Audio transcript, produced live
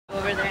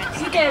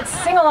tickets,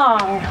 sing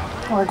along,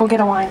 or go get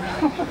a wine.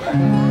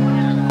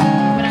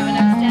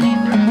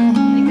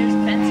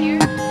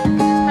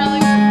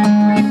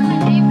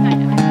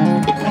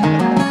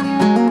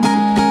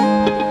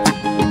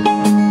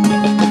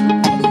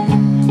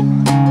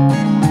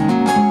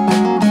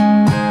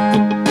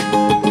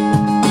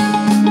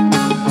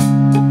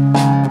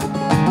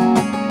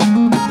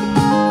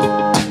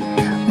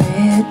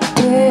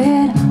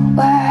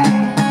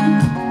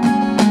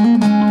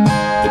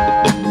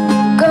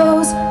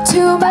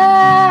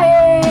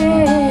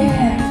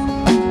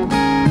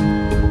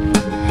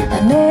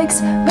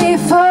 Makes me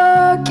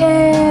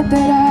forget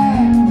that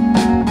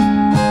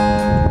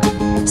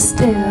I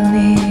still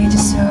need you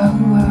so.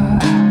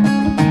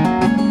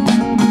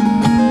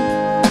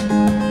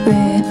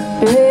 Red,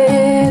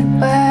 red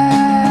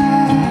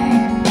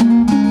wine,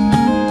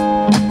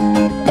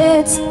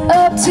 it's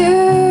up to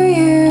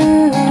you,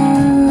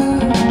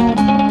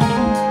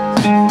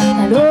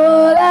 and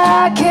all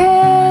I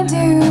can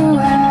do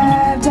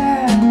I've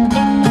done,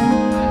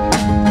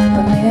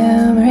 but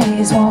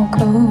memories won't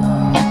go on.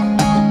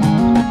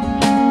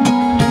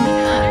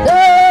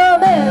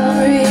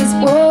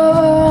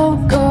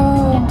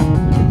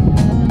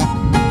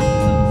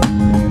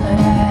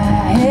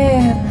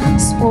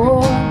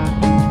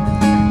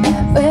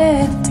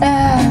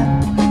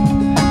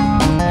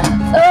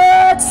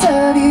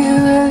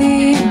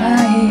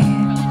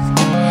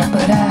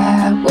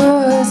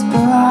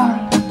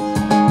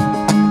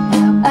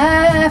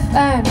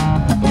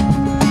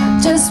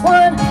 Just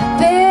one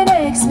thing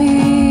makes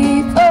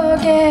me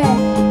forget.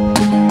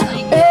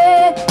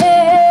 Red,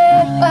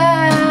 red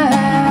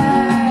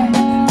wine,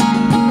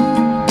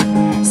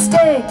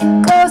 stay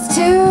close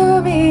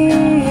to me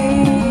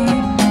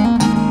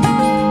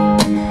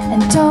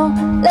and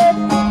don't let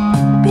me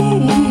be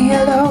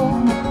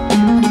alone.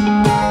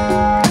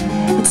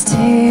 It's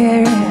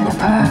tearing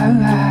apart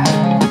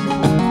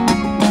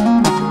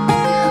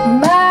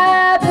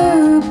my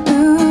blue,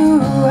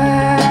 blue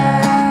eye.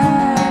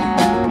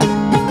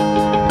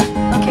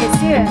 Okay,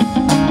 see it.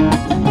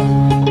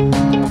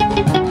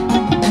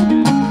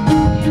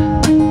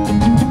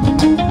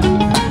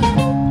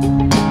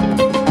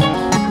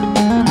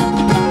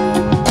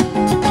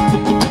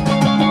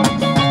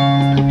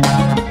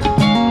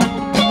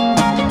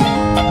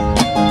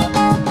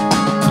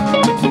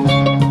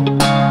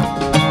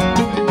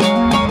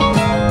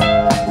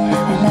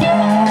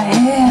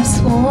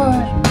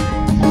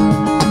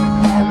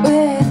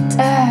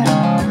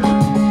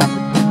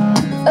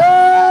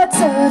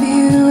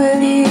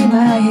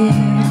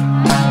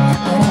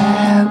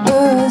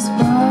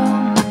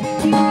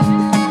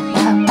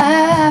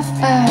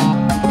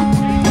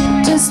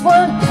 Just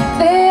one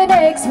thing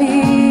makes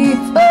me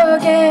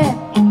forget.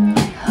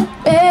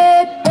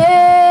 Red,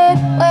 red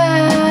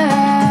wine,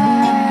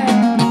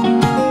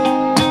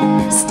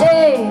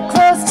 stay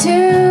close to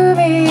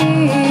me,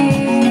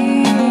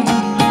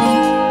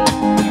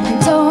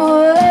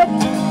 don't let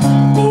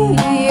me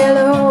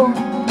alone.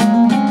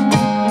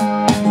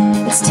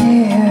 It's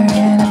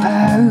tearing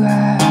apart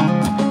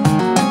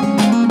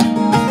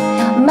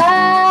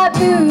my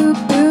blue,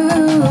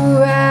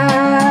 blue eye.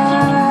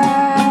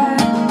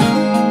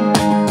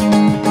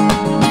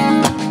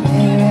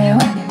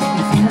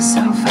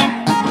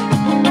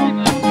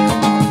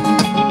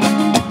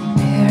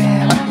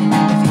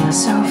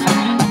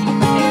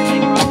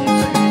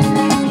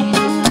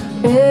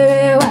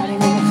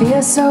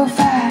 So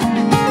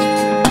fine,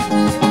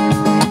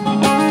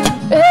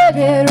 red,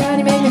 red wine,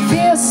 you make me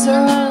feel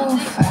so